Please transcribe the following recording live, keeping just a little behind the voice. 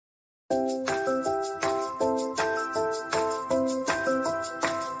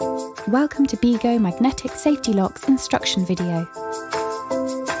Welcome to BeeGo Magnetic Safety Locks instruction video.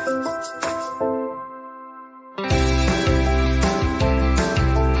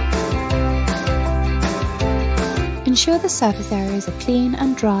 Ensure the surface areas are clean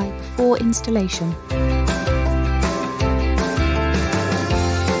and dry before installation.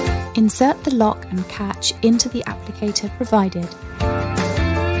 Insert the lock and catch into the applicator provided.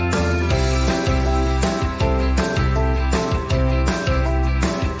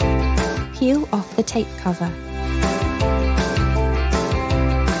 Peel off the tape cover.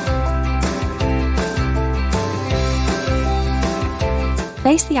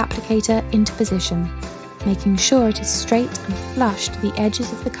 Place the applicator into position, making sure it is straight and flush to the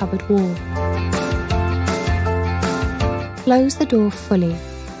edges of the cupboard wall. Close the door fully,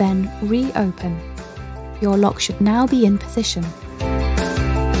 then reopen. Your lock should now be in position.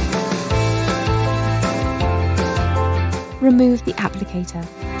 Remove the applicator.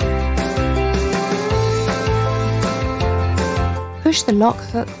 Push the lock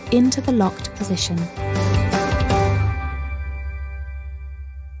hook into the locked position.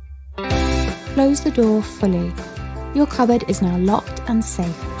 Close the door fully. Your cupboard is now locked and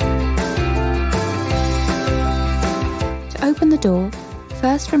safe. To open the door,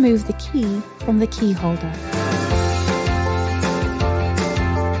 first remove the key from the key holder.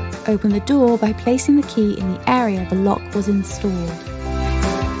 Open the door by placing the key in the area the lock was installed.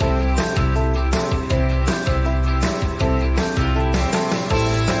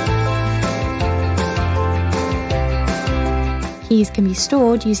 Keys can be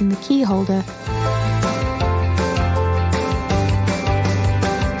stored using the key holder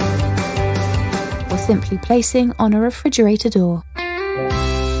or simply placing on a refrigerator door.